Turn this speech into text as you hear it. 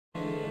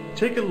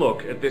Take a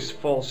look at this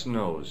false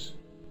nose.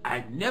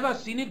 I've never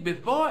seen it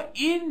before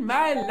in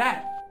my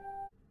life.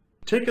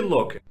 Take a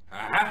look.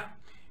 Aha!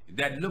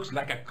 That looks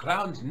like a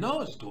clown's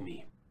nose to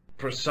me.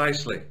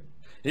 Precisely.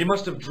 He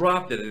must have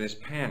dropped it in his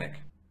panic.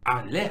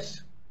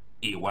 Unless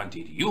he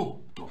wanted you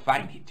to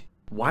find it.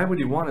 Why would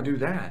he want to do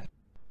that?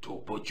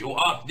 To put you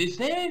off the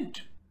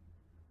scent.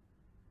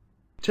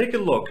 Take a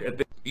look at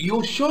the...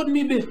 You showed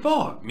me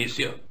before,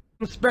 monsieur.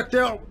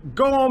 Inspector,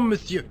 go on,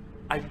 monsieur.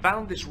 I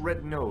found this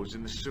red nose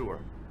in the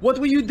sewer. What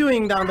were you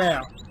doing down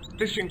there?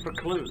 Fishing for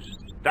clues.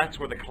 That's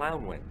where the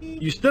clown went.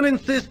 You still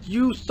insist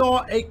you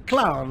saw a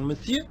clown,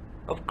 monsieur?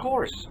 Of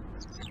course.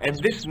 And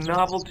this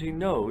novelty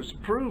nose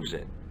proves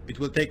it. It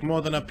will take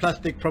more than a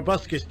plastic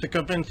proboscis to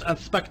convince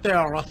Inspector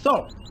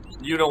Rousseau.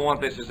 You don't want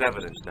this as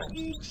evidence,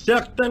 then?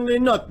 Certainly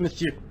not,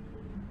 monsieur.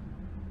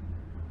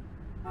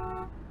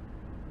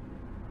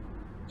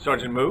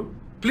 Sergeant Moo?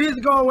 Please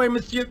go away,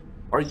 monsieur.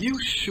 Are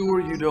you sure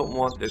you don't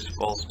want this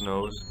false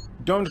nose?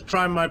 Don't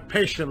try my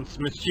patience,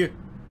 monsieur.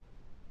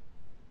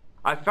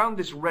 I found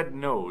this red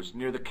nose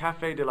near the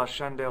Café de la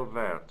Chandelle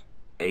Verte.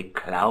 A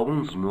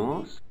clown's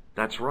nose?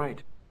 That's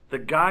right. The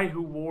guy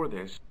who wore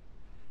this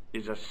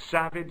is a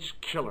savage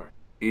killer.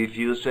 If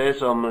you say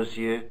so,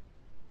 monsieur.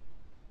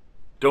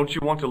 Don't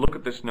you want to look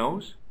at this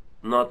nose?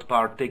 Not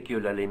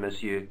particularly,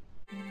 monsieur.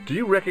 Do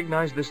you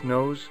recognize this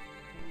nose?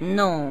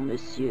 Non,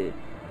 monsieur.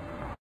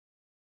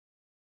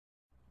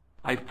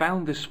 I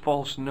found this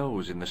false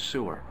nose in the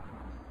sewer.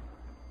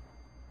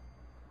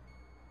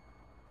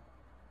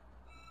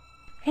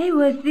 Hey,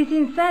 what's this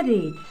inside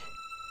it?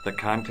 The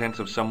contents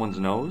of someone's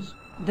nose?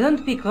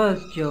 Don't be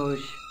cross, George.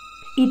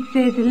 It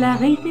says La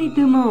Risée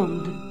du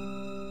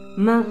Monde.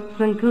 Masks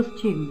and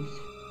costumes.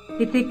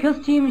 It's a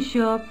costume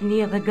shop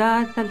near the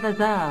Gare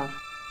Saint-Lazare.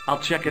 I'll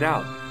check it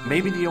out.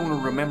 Maybe the owner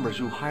remembers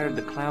who hired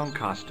the clown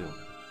costume.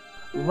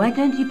 Why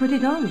don't you put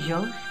it on,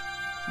 George?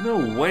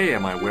 No way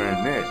am I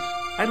wearing this.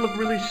 I'd look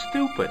really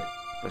stupid.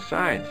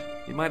 Besides,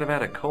 he might have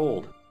had a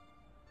cold.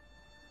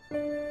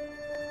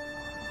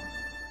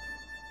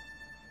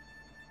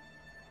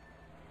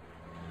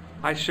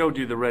 I showed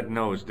you the red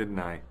nose, didn't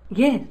I?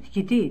 Yes,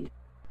 you did.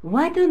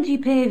 Why don't you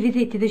pay a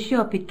visit to the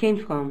shop it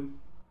came from?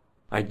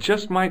 I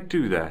just might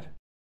do that.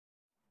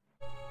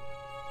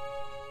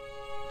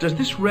 Does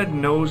this red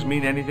nose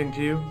mean anything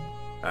to you?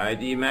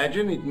 I'd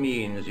imagine it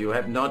means you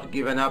have not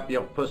given up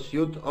your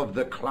pursuit of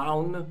the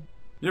clown.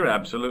 You're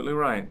absolutely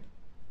right.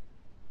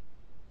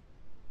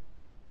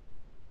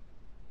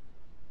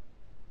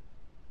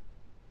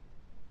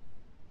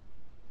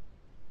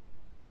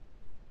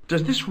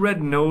 Does this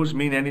red nose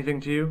mean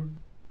anything to you?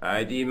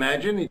 I'd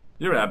imagine it...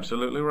 You're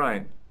absolutely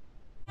right.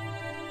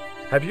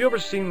 Have you ever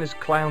seen this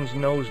clown's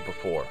nose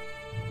before?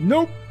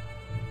 Nope.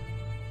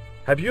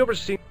 Have you ever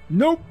seen...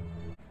 Nope.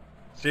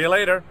 See you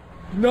later.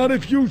 Not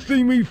if you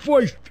see me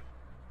first.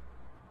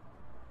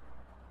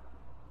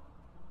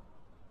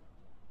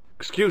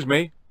 Excuse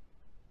me.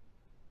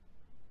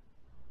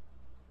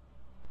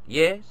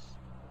 Yes?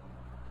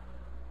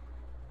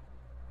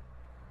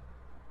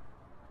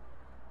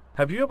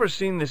 Have you ever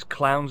seen this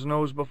clown's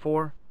nose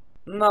before?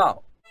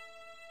 No.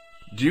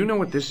 Do you know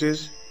what this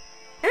is?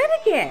 At a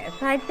guess,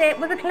 I'd say it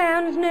was a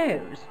clown's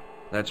nose.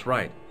 That's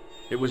right.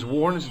 It was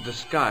worn as a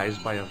disguise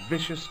by a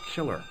vicious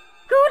killer.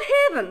 Good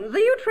heavens, are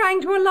you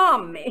trying to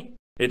alarm me?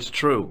 It's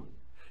true.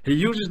 He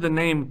uses the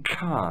name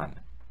Khan.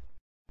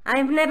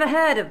 I've never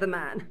heard of the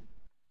man.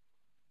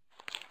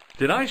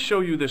 Did I show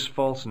you this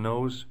false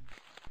nose?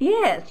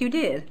 Yes, you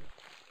did.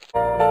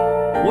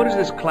 What does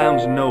this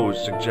clown's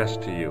nose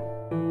suggest to you?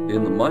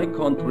 In my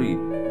country,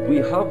 we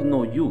have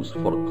no use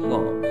for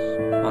clowns.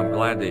 I'm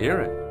glad to hear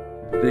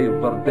it. They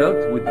were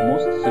dealt with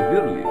most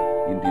severely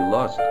in the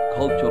last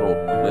cultural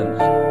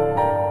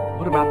cleansing.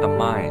 What about the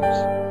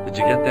mimes? Did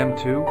you get them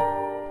too?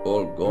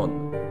 All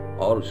gone.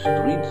 Our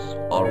streets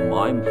are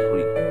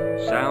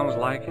mime-free. Sounds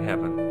like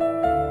heaven.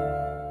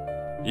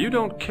 You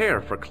don't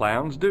care for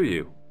clowns, do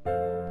you?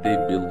 They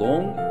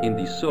belong in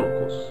the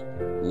circus,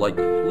 like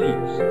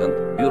fleas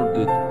and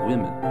bearded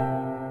women.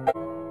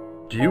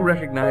 Do you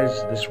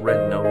recognize this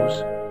red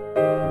nose?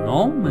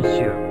 Non,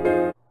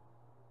 monsieur.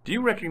 Do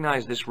you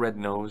recognize this red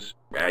nose?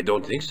 I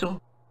don't think so.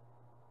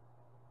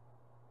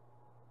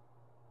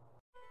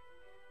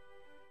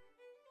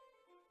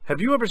 Have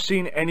you ever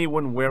seen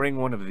anyone wearing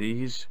one of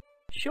these?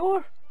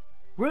 Sure.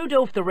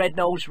 Rudolph the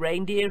Red-Nosed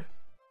Reindeer.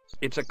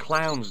 It's a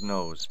clown's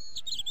nose.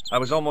 I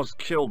was almost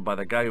killed by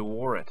the guy who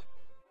wore it.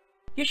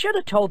 You should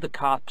have told the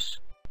cops.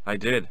 I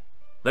did.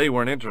 They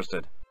weren't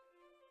interested.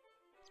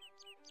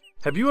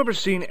 Have you ever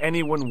seen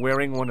anyone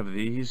wearing one of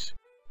these?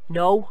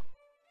 No.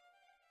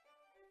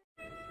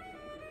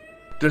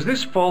 Does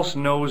this false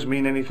nose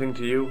mean anything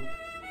to you?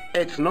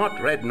 It's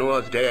not Red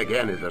Nose Day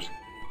again, is it?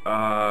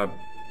 I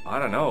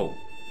don't know.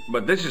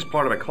 But this is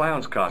part of a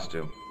clown's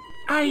costume.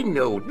 I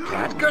know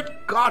that. Good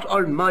God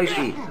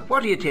Almighty.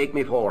 What do you take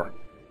me for?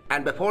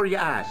 And before you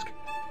ask,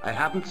 I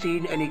haven't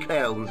seen any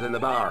clowns in the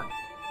bar.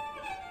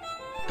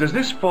 Does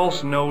this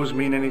false nose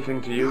mean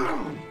anything to you?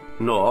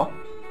 No,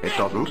 it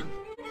doesn't.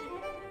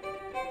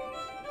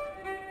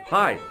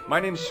 Hi, my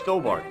name's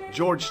Stobart,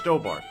 George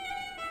Stobart.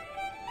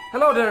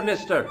 Hello there,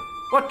 mister.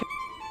 What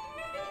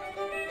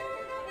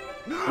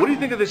What do you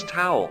think of this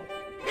towel?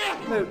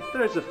 Now,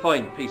 there's a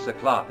fine piece of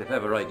cloth if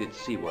ever I did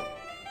see one.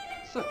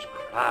 Such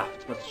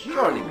craft must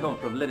surely come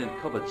from linen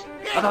cupboards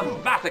of the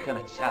Vatican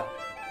itself.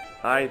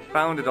 I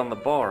found it on the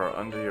bar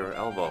under your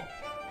elbow.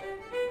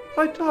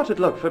 I thought it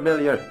looked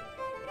familiar.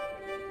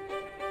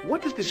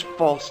 What does this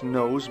false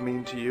nose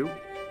mean to you?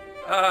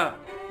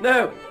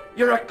 No,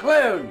 you're a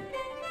clown.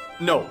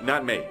 No,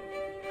 not me.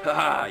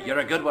 You're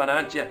a good one,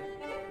 aren't you?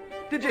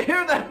 Did you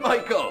hear that,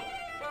 Michael?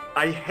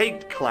 I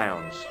hate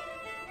clowns.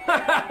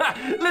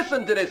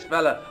 Listen to this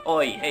fella.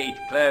 I hate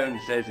clowns,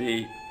 says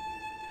he.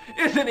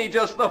 Isn't he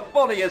just the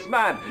funniest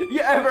man you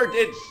ever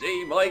did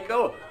see,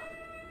 Michael?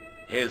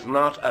 He's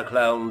not a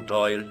clown,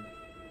 Doyle.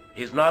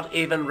 He's not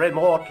even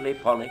remotely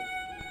funny.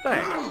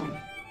 Thanks.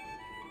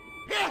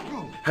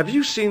 Have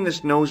you seen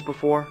this nose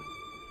before?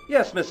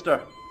 Yes, mister.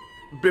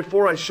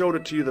 Before I showed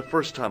it to you the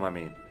first time, I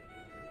mean.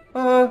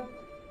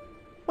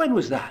 When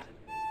was that?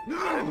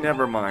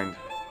 Never mind.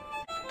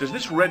 Does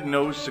this red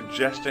nose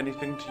suggest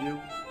anything to you?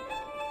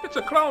 It's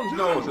a clown's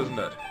nose, isn't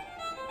it?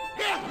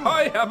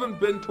 I haven't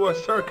been to a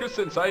circus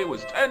since I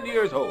was 10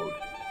 years old.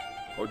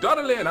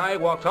 O'Donnelly and I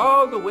walked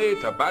all the way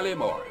to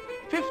Ballymore,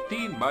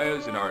 15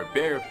 miles in our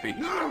bare feet.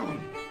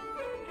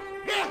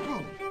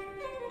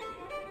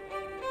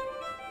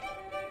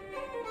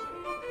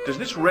 Does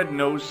this red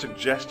nose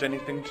suggest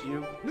anything to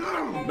you?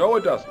 No,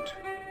 it doesn't.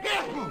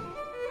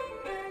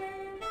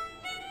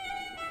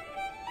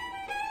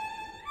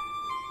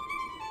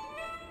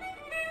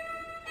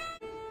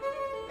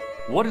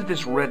 What does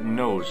this red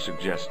nose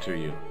suggest to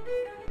you?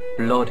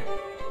 Blood.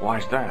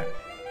 Why's that?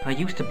 I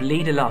used to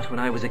bleed a lot when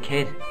I was a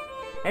kid.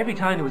 Every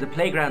time there was a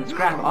playground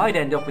scrap, I'd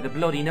end up with a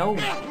bloody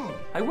nose.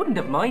 I wouldn't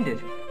have minded,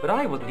 but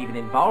I wasn't even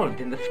involved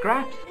in the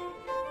scraps.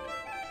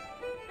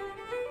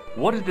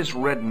 What does this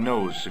red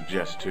nose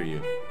suggest to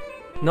you?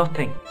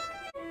 Nothing.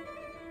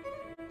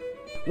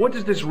 What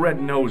does this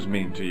red nose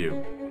mean to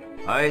you?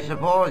 I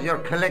suppose you're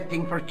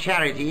collecting for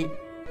charity?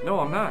 No,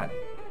 I'm not.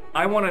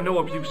 I want to know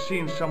if you've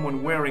seen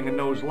someone wearing a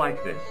nose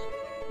like this.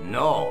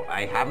 No,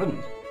 I haven't.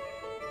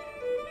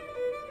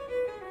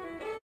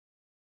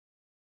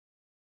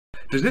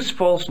 Does this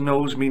false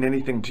nose mean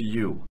anything to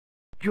you?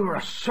 You're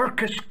a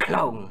circus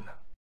clown.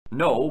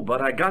 No, but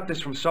I got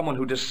this from someone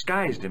who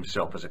disguised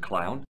himself as a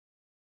clown.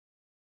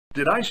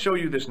 Did I show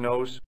you this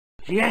nose?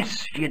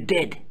 Yes, you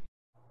did.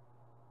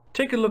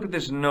 Take a look at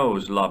this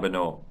nose,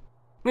 Lobineau.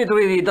 It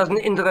really doesn't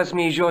interest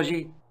me,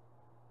 Georgie.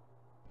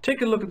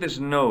 Take a look at this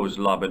nose,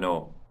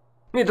 Lobineau.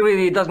 It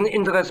really doesn't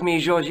interest me,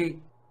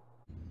 Georgie.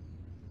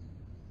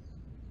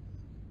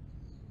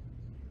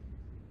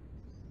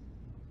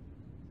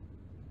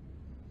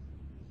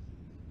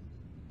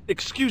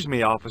 Excuse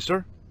me,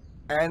 officer.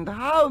 And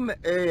how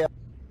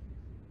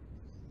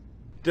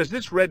Does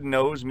this red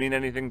nose mean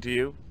anything to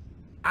you?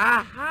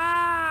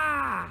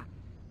 Aha!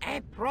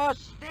 A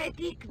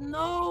prosthetic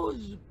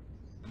nose!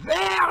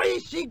 Very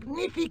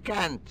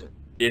significant!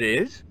 It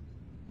is?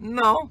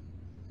 No,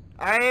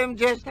 I am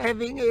just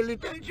having a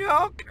little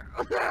joke.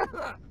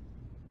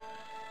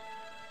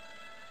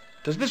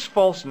 Does this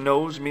false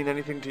nose mean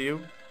anything to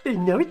you?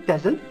 No, it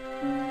doesn't.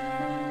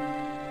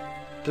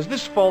 Does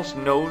this false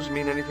nose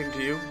mean anything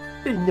to you?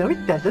 No,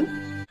 it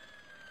doesn't.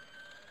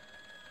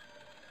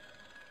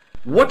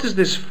 What does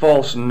this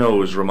false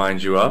nose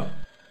remind you of?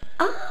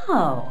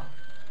 Oh,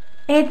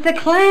 it's a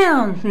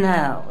clown's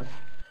nose.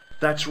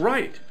 That's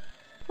right.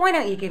 Why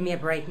don't you give me a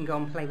break and go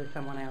and play with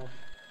someone else?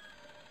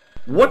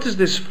 What does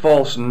this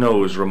false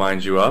nose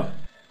remind you of?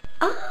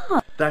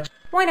 Oh, That's...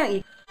 why don't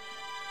you...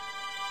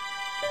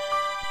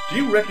 Do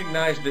you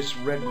recognize this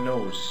red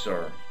nose,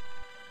 sir?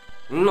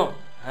 No,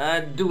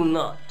 I do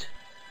not.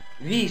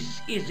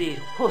 This is a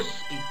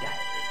hospital,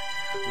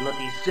 not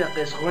a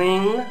circus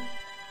ring.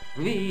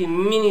 We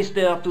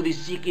minister to the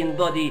sick in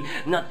body,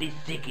 not the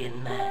sick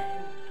in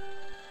mind.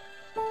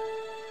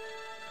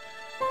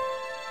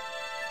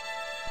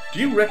 Do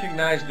you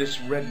recognize this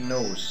red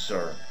nose,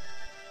 sir?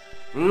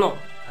 No,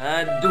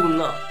 I do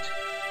not.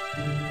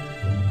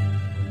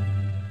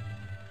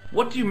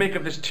 What do you make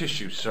of this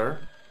tissue, sir?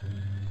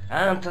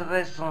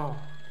 Intéressant.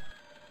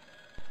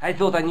 I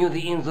thought I knew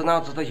the ins and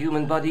outs of the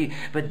human body,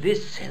 but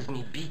this has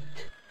me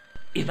beat.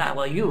 If I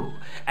were you,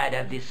 I'd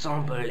have this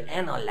sample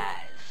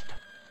analyzed.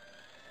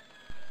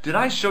 Did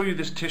I show you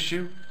this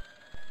tissue?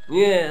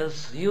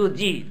 Yes, you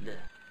did.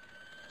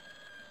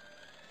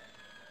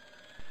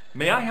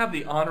 May I have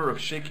the honor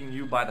of shaking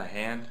you by the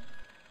hand?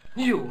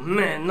 You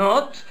may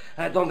not.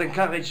 I don't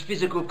encourage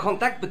physical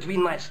contact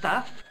between my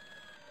staff.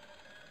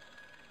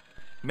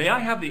 May I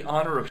have the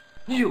honor of...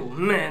 You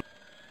may.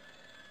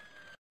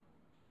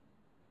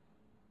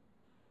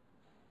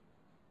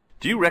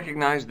 Do you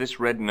recognize this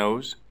red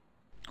nose?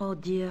 Oh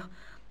dear,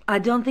 I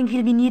don't think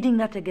he'll be needing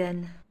that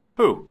again.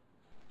 Who?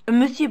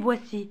 Monsieur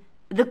Boissy,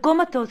 the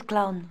comatose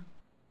clown.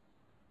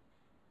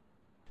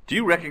 Do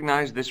you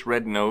recognize this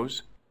red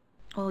nose?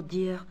 Oh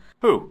dear.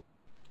 Who?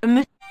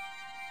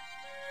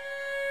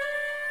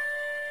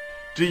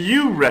 Do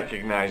you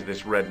recognize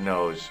this red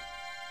nose?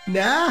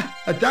 Nah,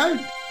 I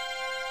don't.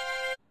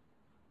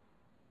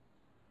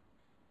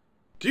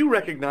 Do you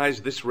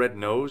recognize this red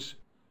nose?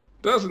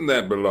 Doesn't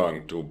that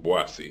belong to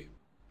Boissy?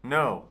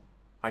 No.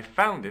 I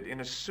found it in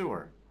a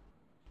sewer.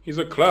 He's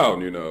a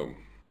clown, you know.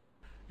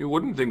 You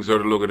wouldn't think so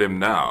to look at him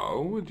now,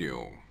 would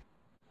you?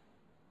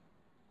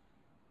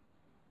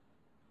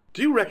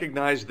 Do you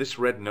recognize this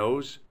red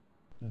nose?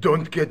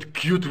 Don't get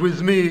cute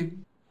with me.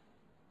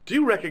 Do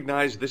you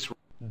recognize this?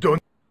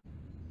 Don't.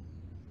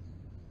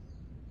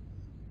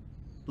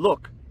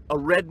 Look, a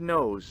red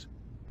nose.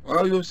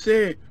 Oh, you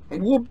say,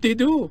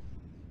 whoop-de-doo.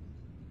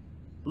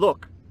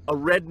 Look, a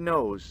red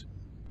nose.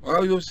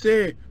 Oh, you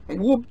say,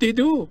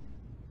 whoop-de-doo.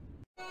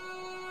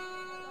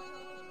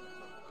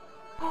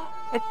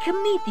 A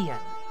comedian.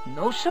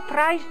 No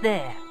surprise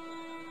there.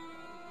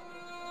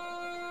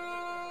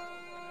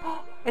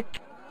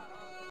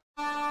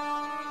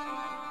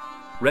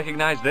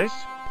 Recognize this?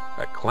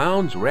 A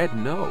clown's red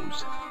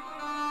nose.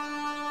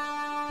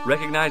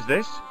 Recognize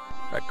this?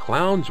 A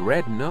clown's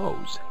red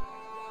nose.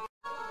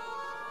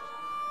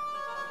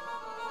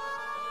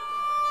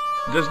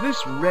 Does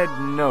this red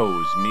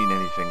nose mean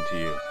anything to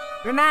you?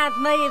 Reminds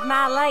me of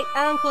my late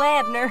Uncle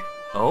Abner.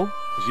 Oh?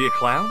 Is he a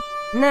clown?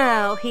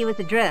 No, he was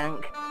a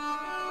drunk.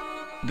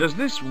 Does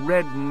this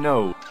red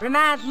nose...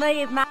 Reminds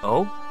me of my...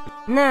 Oh?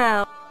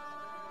 No.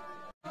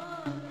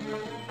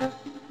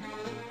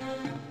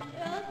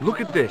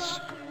 Look at this.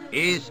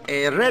 Is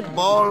a red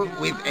ball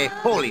with a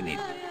hole in it.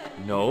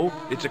 No,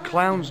 it's a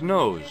clown's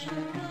nose.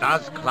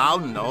 Does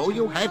clown know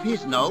you have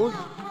his nose?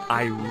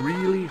 I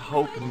really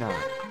hope not.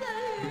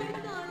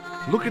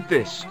 Look at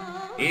this.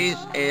 Is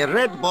a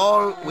red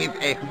ball with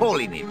a hole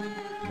in it.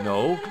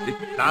 No, it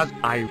Does...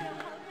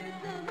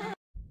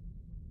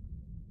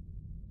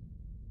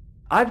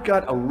 I've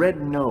got a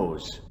red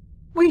nose.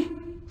 Oui,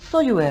 so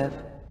you have.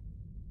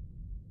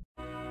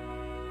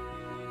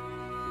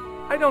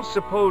 I don't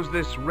suppose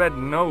this red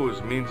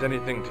nose means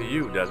anything to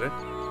you, does it?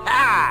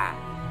 Ah!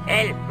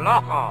 El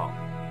Flojo!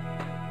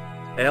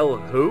 El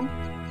who?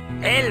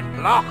 El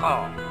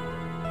Flojo!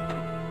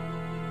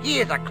 He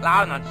is a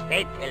clown on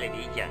state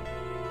television.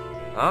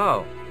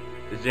 Oh,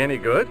 is he any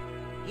good?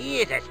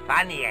 He is as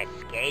funny as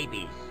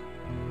scabies.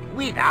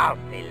 Without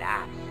the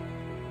laughs.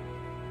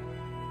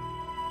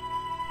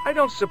 I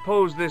don't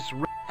suppose this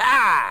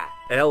Ah!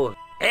 El...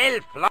 El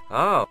Flojo!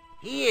 Oh.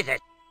 He is a...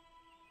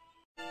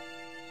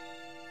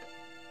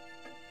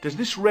 Does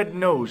this red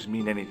nose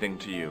mean anything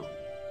to you?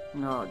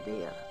 No,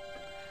 dear.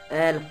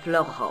 El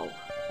Flojo.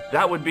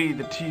 That would be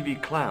the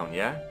TV clown,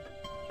 yeah?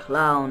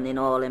 Clown in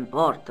all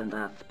important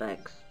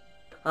aspects.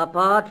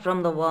 Apart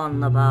from the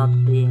one about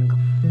being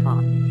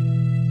funny.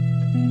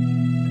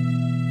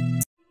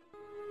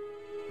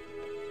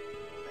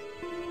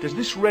 Does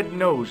this red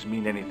nose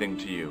mean anything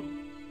to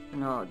you?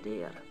 No,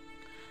 dear.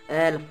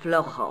 El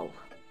Flojo.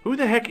 Who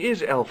the heck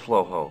is El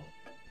Flojo?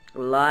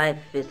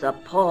 Life is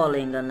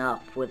appalling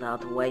enough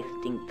without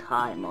wasting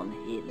time on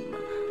him.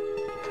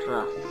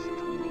 Trust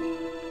me.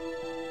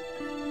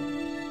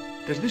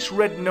 Does this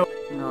red nose...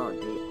 No,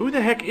 dear. Who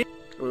the heck is...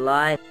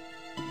 Life...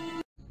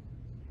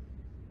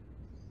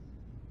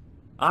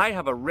 I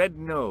have a red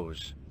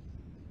nose.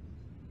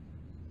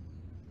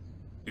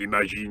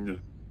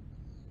 Imagine.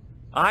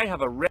 I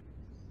have a red...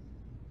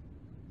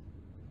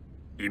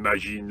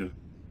 Imagine.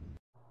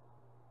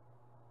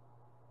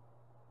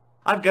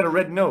 I've got a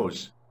red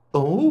nose.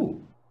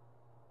 Oh.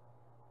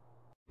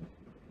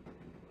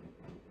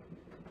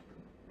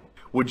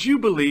 Would you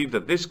believe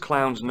that this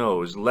clown's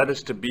nose led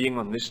us to being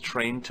on this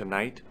train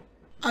tonight?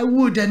 I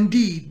would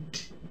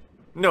indeed.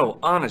 No,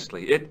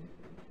 honestly, it...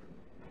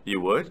 You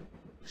would?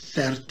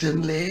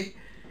 Certainly.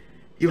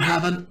 You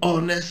have an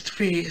honest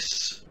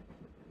face.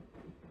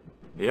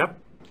 Yep.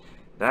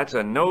 That's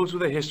a nose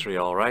with a history,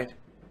 all right.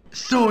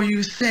 So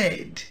you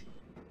said.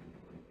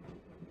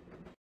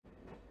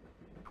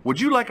 Would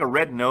you like a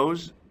red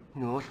nose?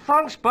 No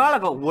thanks, pal. I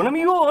got one of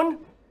my own.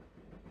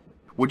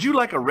 Would you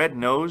like a red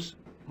nose?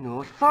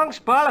 No thanks,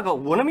 pal. I got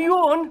one of my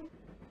own.